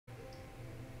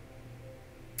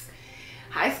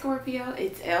Hi Scorpio,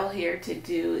 it's Elle here to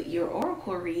do your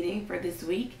oracle reading for this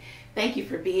week. Thank you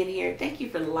for being here. Thank you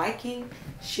for liking,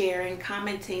 sharing,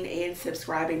 commenting, and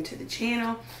subscribing to the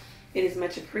channel. It is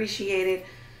much appreciated.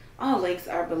 All links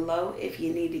are below if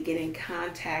you need to get in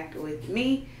contact with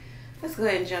me. Let's go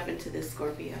ahead and jump into this,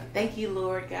 Scorpio. Thank you,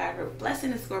 Lord God, for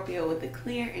blessing the Scorpio with a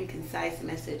clear and concise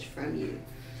message from you.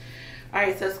 All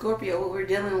right, so Scorpio, what we're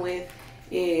dealing with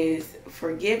is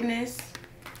forgiveness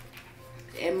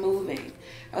and moving.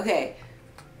 Okay,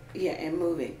 yeah, and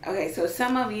moving. Okay, so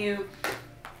some of you,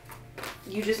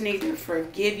 you just need to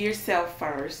forgive yourself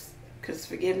first, because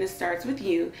forgiveness starts with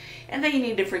you, and then you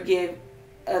need to forgive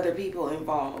other people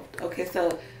involved. Okay,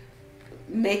 so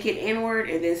make it inward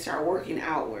and then start working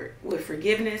outward with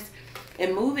forgiveness.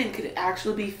 And moving could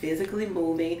actually be physically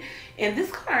moving, and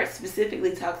this card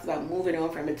specifically talks about moving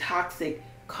on from a toxic,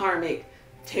 karmic,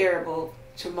 terrible,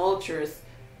 tumultuous,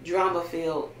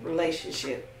 drama-filled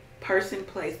relationship, person,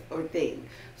 place, or thing.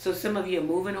 So some of you are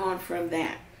moving on from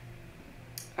that.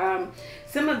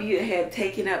 Some of you have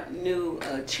taken up new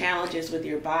challenges with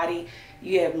your body.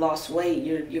 You have lost weight.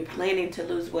 You're planning to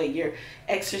lose weight. You're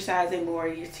exercising more.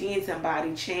 You're seeing some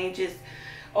body changes.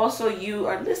 Also, you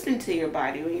are listening to your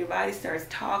body. When your body starts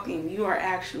talking, you are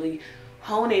actually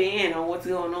honing in on what's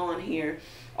going on here.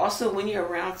 Also, when you're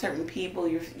around certain people,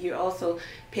 you're also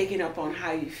picking up on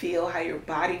how you feel, how your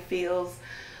body feels,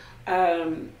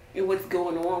 and what's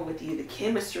going on with you, the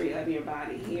chemistry of your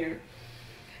body here.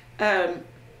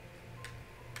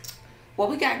 What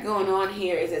we got going on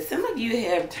here is that some of you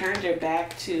have turned your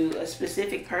back to a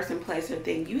specific person, place, or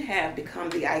thing. You have become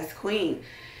the Ice Queen.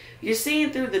 You're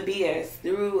seeing through the BS,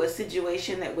 through a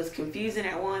situation that was confusing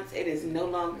at once. It is no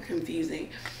longer confusing.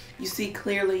 You see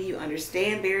clearly, you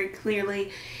understand very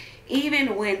clearly.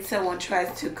 Even when someone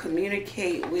tries to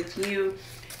communicate with you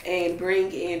and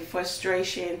bring in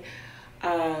frustration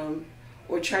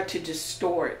or try to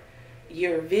distort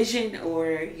your vision,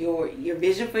 or your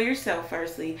vision for yourself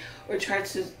firstly, or try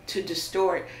to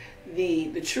distort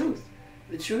the truth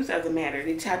of the matter.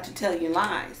 They try to tell you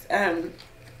lies.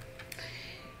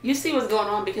 You see what's going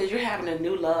on because you're having a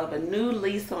new love, a new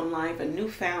lease on life, a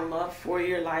newfound love for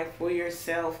your life, for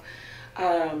yourself.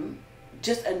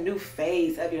 Just a new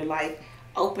phase of your life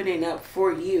opening up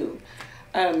for you.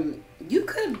 You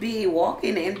could be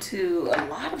walking into a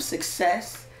lot of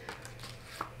success,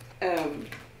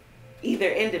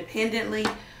 either independently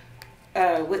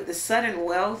with the sudden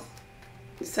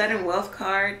wealth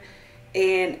card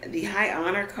and the high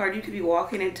honor card. You could be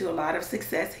walking into a lot of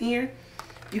success here.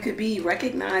 You could be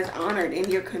recognized, honored in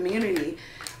your community,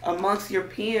 amongst your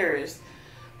peers.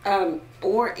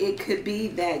 Or it could be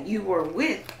that you were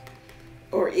with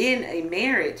or in a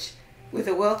marriage with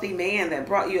a wealthy man that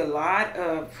brought you a lot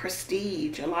of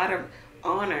prestige, a lot of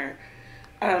honor.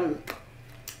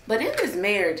 But in this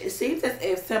marriage, it seems as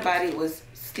if somebody was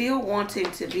still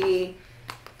wanting to be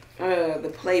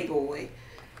the playboy,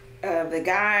 the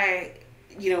guy,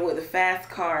 you know, with the fast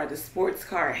car, the sports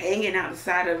car, hanging out the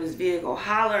side of his vehicle,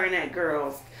 hollering at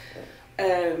girls,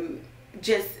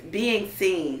 just being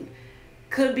seen.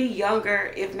 Could be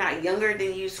younger, if not younger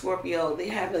than you, Scorpio. They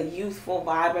have a youthful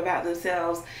vibe about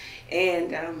themselves,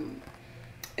 and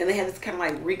they have this kind of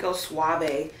like Rico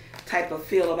Suave type of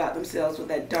feel about themselves with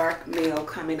that dark male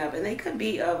coming up. And they could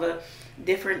be of a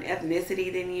different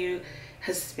ethnicity than you,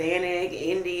 Hispanic,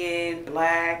 Indian,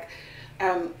 Black,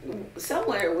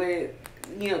 somewhere where,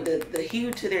 you know, the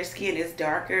hue to their skin is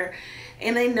darker,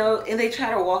 and they know, and they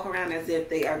try to walk around as if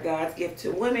they are God's gift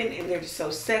to women, and they're just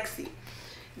so sexy.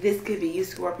 This could be you,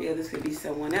 Scorpio. This could be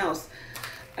someone else.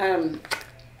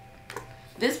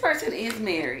 This person is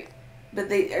married, but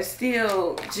they are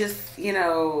still just, you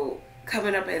know,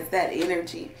 coming up as that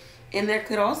energy. And there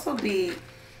could also be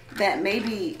that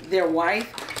maybe their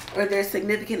wife or their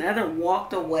significant other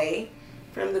walked away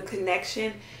from the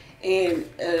connection, and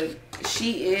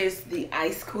she is the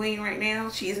Ice Queen right now.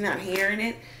 She's not hearing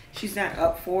it. She's not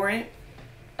up for it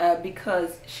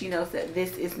because she knows that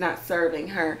this is not serving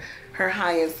her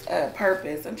highest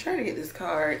purpose. I'm trying to get this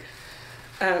card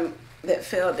that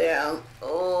fell down.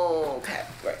 Oh, okay,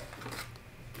 right.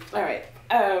 All right.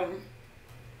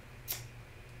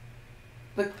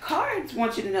 The cards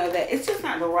want you to know that it's just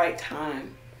not the right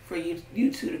time for you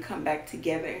two to come back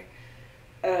together.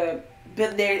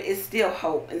 But there is still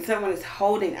hope, and someone is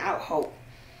holding out hope.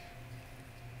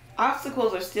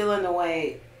 Obstacles are still in the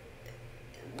way.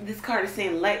 This card is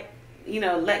saying let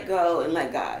go and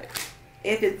let God.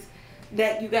 If it's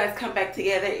that you guys come back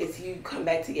together, it's you come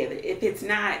back together. If it's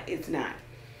not, it's not.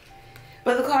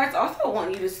 But the cards also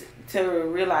want you to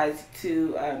realize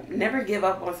to never give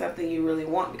up on something you really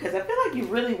want, because I feel like you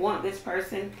really want this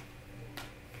person.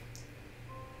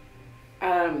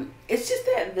 It's just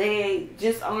that they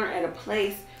just aren't at a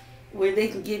place where they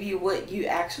can give you what you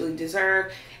actually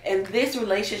deserve. And this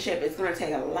relationship is going to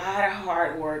take a lot of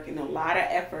hard work and a lot of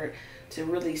effort to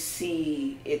really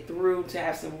see it through, to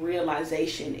have some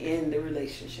realization in the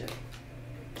relationship.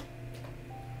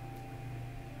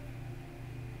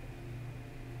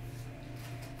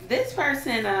 This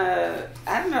person, I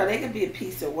don't know, they could be a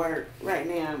piece of work right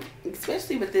now,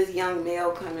 especially with this young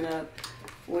male coming up,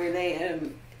 where they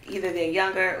either they're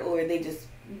younger or they just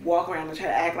walk around and try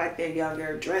to act like they're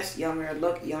younger, dress younger,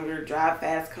 look younger, drive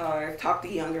fast cars, talk to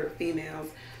younger females.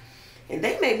 And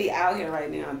they may be out here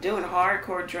right now doing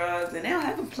hardcore drugs, and they don't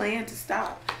have a plan to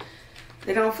stop.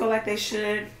 They don't feel like they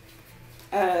should.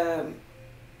 They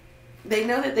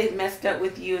know that they've messed up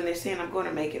with you, and they're saying, I'm going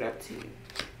to make it up to you.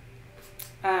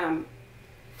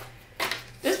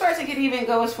 This person could even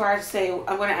go as far as to say,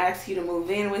 I'm going to ask you to move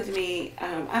in with me.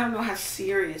 I don't know how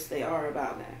serious they are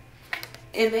about that.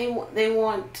 And they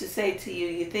want to say to you,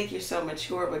 you think you're so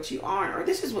mature, but you aren't. Or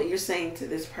this is what you're saying to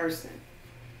this person.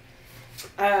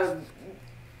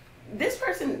 This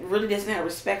person really doesn't have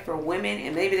respect for women,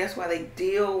 and maybe that's why they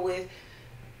deal with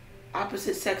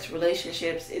opposite sex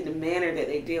relationships in the manner that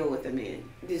they deal with them in.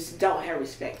 Just don't have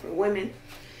respect for women.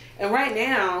 And right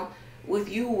now, with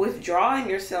you withdrawing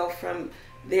yourself from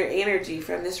their energy,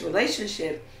 from this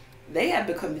relationship, they have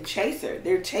become the chaser.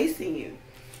 They're chasing you.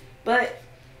 But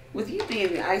with you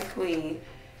being the Ice Queen,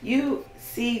 you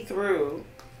see through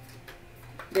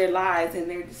their lies and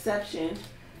their deception,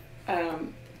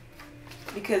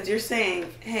 because you're saying,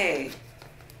 hey,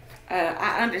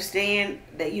 I understand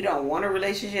that you don't want a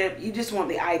relationship. You just want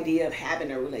the idea of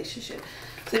having a relationship.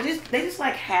 So they just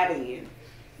like having you.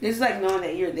 They just like knowing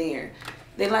that you're there.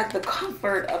 They like the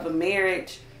comfort of a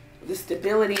marriage, the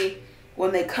stability.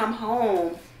 When they come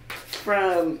home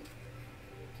from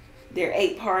their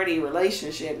 8-party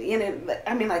relationship,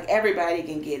 I mean, like, everybody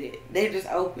can get it. They're just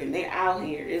open. They're out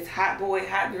here. It's hot boy,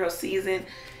 hot girl season.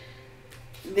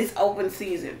 This open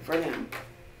season for them.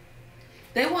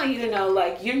 They want you to know,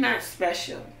 like, you're not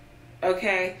special,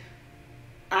 okay?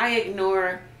 I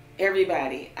ignore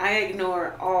everybody. I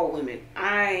ignore all women.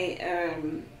 I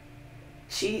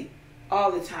cheat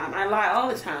all the time. I lie all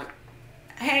the time.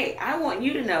 Hey, I want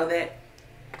you to know that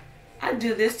I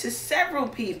do this to several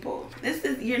people.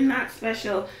 You're not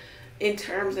special in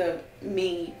terms of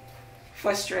me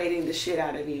frustrating the shit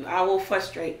out of you. I will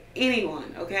frustrate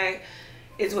anyone, okay?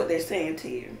 Is what they're saying to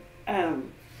you.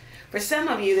 For some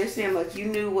of you, they're saying, look, you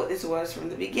knew what this was from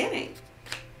the beginning.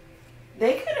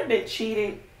 They could have been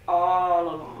cheating all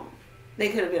along. They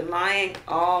could have been lying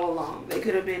all along. They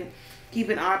could have been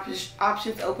keeping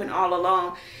options open all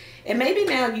along. And maybe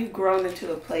now you've grown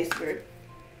into a place where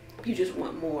you just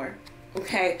want more.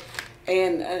 Okay?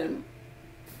 And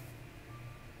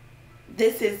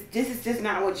this is just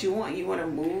not what you want. You want to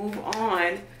move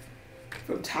on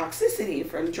from toxicity,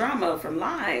 from drama, from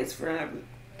lies, from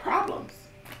problems.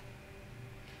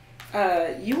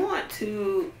 You want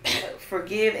to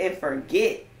forgive and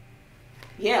forget.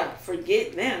 Yeah,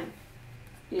 forget them.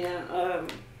 Yeah,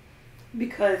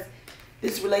 because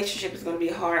this relationship is going to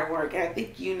be hard work. And I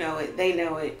think you know it. They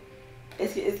know it.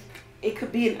 It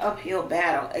could be an uphill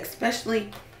battle,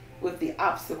 especially with the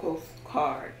obstacles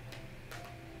card.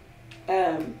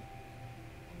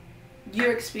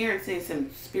 You're experiencing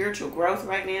some spiritual growth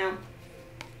right now,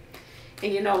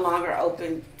 and you're no longer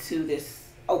open to this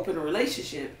open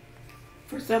relationship.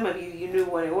 For some of you, you knew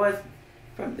what it was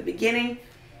from the beginning,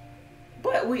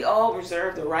 but we all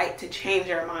reserve the right to change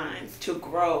our minds, to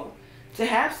grow, to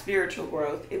have spiritual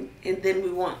growth, and then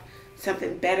we want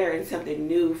something better and something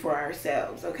new for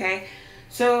ourselves, okay?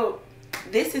 So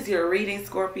this is your reading,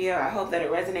 Scorpio. I hope that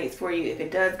it resonates for you. If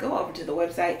it does, go over to the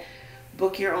website,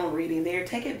 book your own reading there.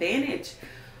 Take advantage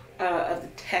of the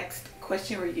text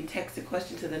question, where you can text the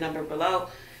question to the number below.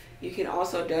 You can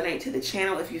also donate to the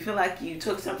channel. If you feel like you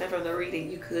took something from the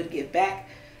reading you could give back.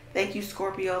 Thank you,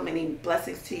 Scorpio. Many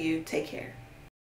blessings to you. Take care.